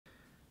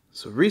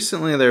So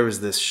recently there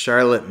was this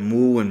Charlotte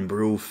Moo and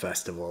Brew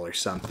Festival or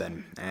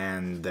something,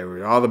 and there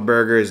were all the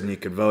burgers and you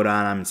could vote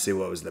on them and see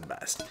what was the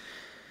best.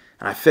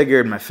 And I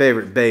figured my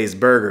favorite Bay's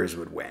Burgers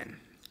would win,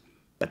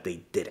 but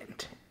they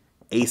didn't.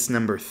 Ace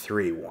number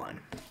 3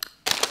 won.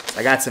 So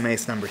I got some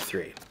Ace number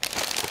 3.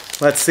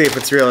 Let's see if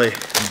it's really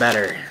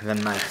better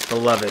than my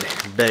beloved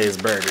Bay's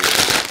Burgers.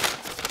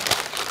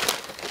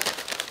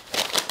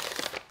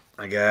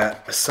 I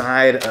got a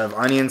side of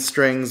onion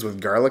strings with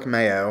garlic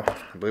mayo.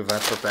 I believe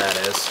that's what that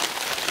is.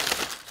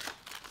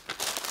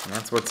 And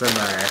that's what's in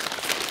there.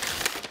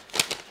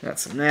 Got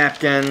some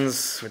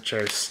napkins, which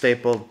are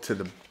stapled to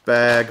the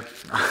bag.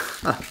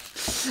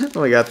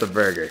 We got the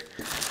burger.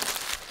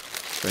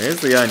 So here's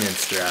the onion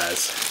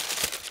straws.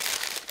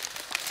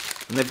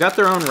 And they've got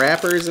their own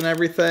wrappers and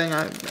everything.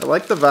 I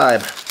like the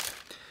vibe.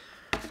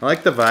 I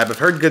like the vibe. I've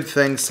heard good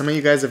things. Some of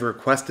you guys have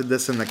requested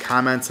this in the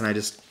comments, and I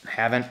just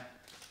haven't.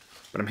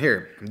 But I'm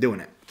here. I'm doing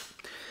it.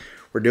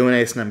 We're doing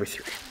Ace number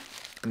 3.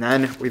 And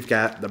then we've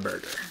got the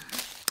burger.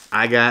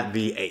 I got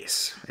the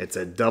Ace. It's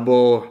a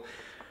double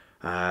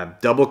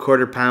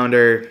quarter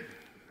pounder.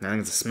 I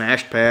think it's a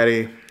smashed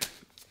patty.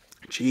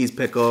 Cheese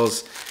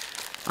pickles.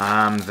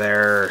 I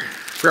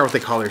forgot what they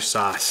call their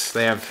sauce.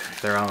 They have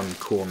their own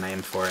cool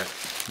name for it.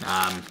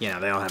 You know,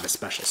 they all have a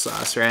special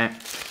sauce, right?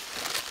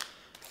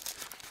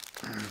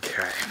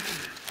 Okay.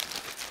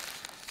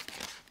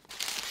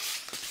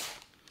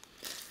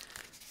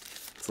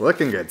 It's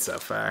looking good so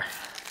far.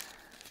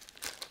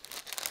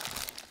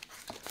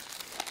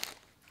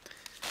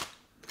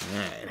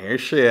 Alright, here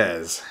she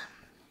is.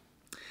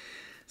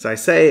 So I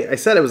said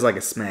it was like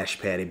a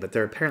smashed patty, but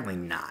they're apparently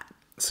not.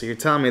 So you're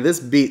telling me this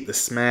beat the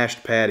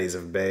smashed patties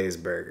of Bay's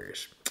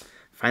Burgers. I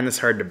find this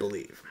hard to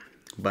believe.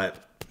 But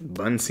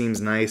bun seems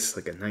nice,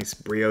 like a nice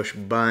brioche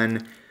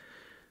bun.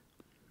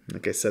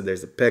 Like I said, there's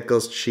the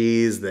pickles,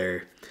 cheese,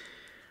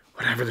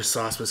 whatever the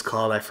sauce was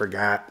called, I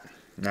forgot.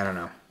 I don't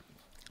know.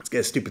 Let's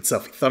get a stupid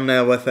selfie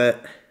thumbnail with it.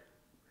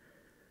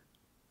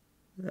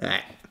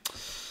 Alright.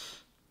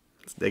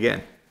 Let's dig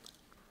in.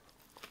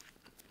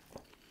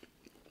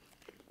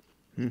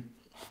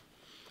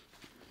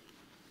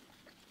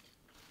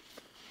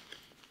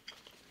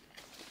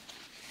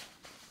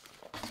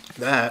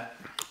 That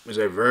is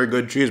a very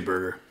good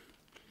cheeseburger.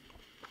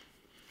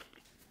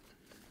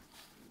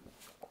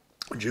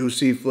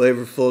 Juicy,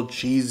 flavorful,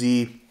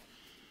 cheesy.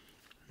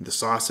 The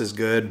sauce is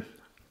good.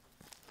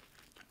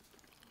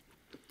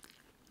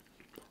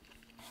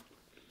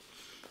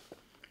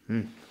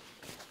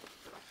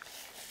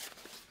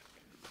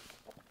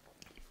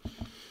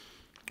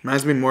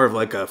 Reminds me more of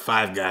like a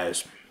Five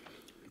Guys,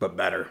 but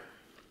better.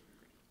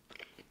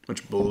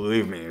 Which,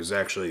 believe me, is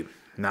actually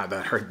not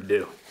that hard to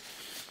do.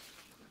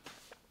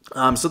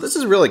 So this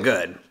is really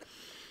good.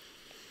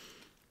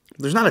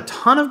 There's not a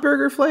ton of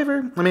burger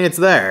flavor. I mean, it's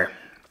there.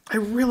 I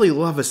really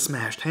love a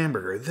smashed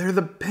hamburger. They're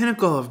the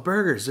pinnacle of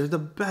burgers. They're the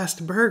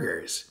best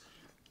burgers.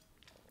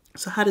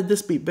 So how did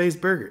this beat Bay's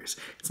Burgers?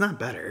 It's not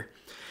better.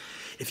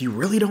 If you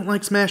really don't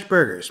like smashed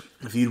burgers,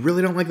 if you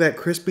really don't like that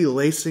crispy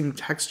lacing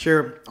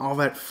texture, all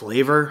that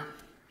flavor,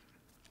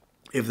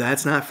 if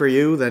that's not for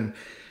you, then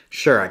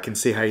sure, I can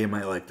see how you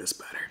might like this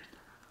better.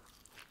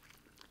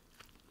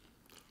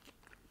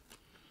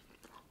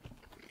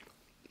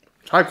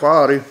 It's high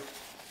quality.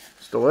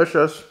 It's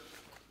delicious.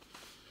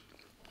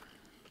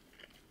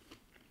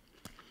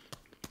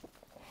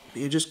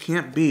 You just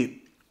can't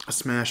beat a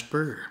smashed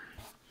burger.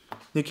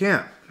 You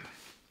can't.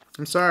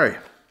 I'm sorry.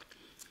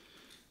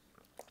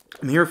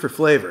 I'm here for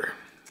flavor.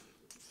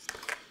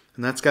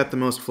 And that's got the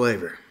most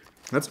flavor.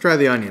 Let's try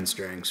the onion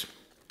strings.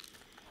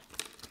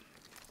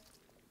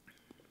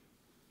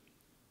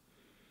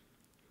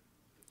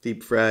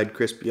 Deep fried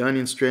crispy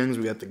onion strings.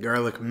 We got the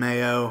garlic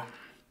mayo.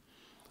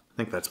 I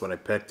think that's what I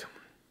picked.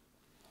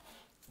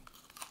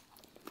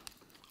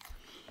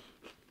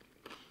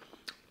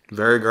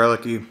 Very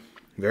garlicky,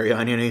 very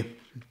oniony,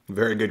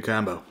 very good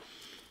combo.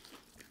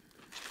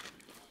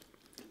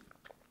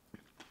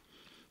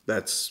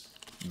 That's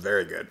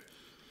very good.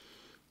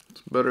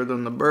 It's better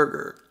than the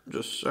burger,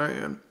 just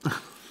saying.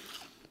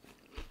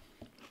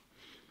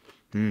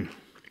 You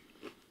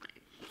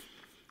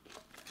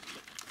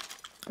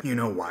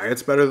know why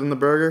it's better than the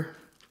burger?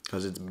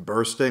 Because it's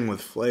bursting with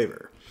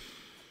flavor.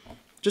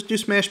 Just do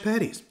smashed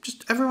patties.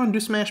 Just everyone do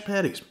smashed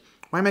patties.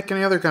 Why make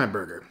any other kind of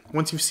burger?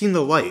 Once you've seen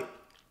the light,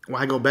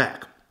 why go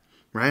back?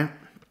 Right?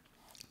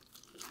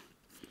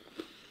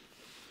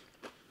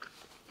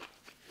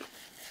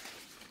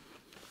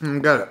 I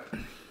don't get it.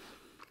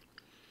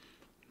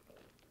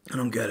 I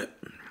don't get it.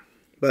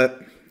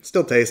 But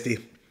still tasty.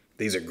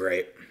 These are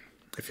great.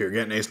 If you're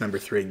getting Ace number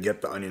 3,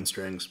 get the onion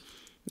strings.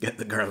 Get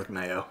the garlic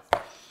mayo.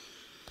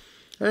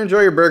 And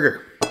enjoy your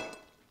burger.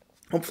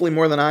 Hopefully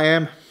more than I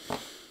am.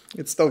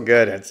 It's still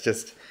good.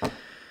 It's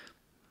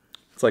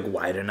like,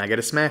 why didn't I get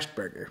a smashed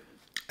burger?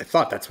 I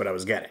thought that's what I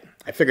was getting.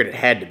 I figured it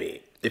had to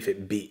be if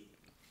it beat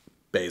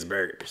Bay's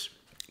Burgers.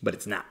 But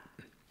it's not.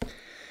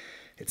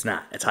 It's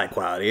not. It's high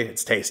quality.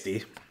 It's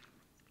tasty.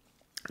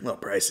 A little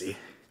pricey.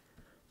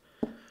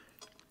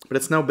 But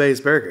it's no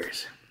Bay's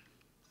Burgers.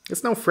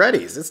 It's no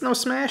Freddy's. It's no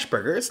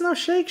Smashburger. It's no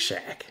Shake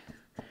Shack.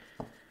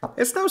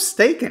 It's no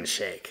Steak and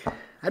Shake.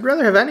 I'd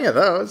rather have any of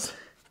those.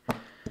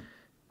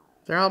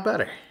 They're all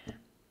better.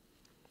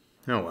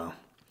 Oh well.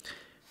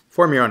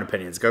 Form your own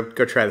opinions. Go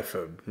try the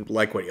food.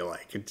 Like what you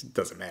like. It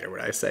doesn't matter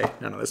what I say.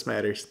 None of this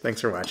matters.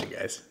 Thanks for watching,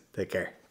 guys. Take care.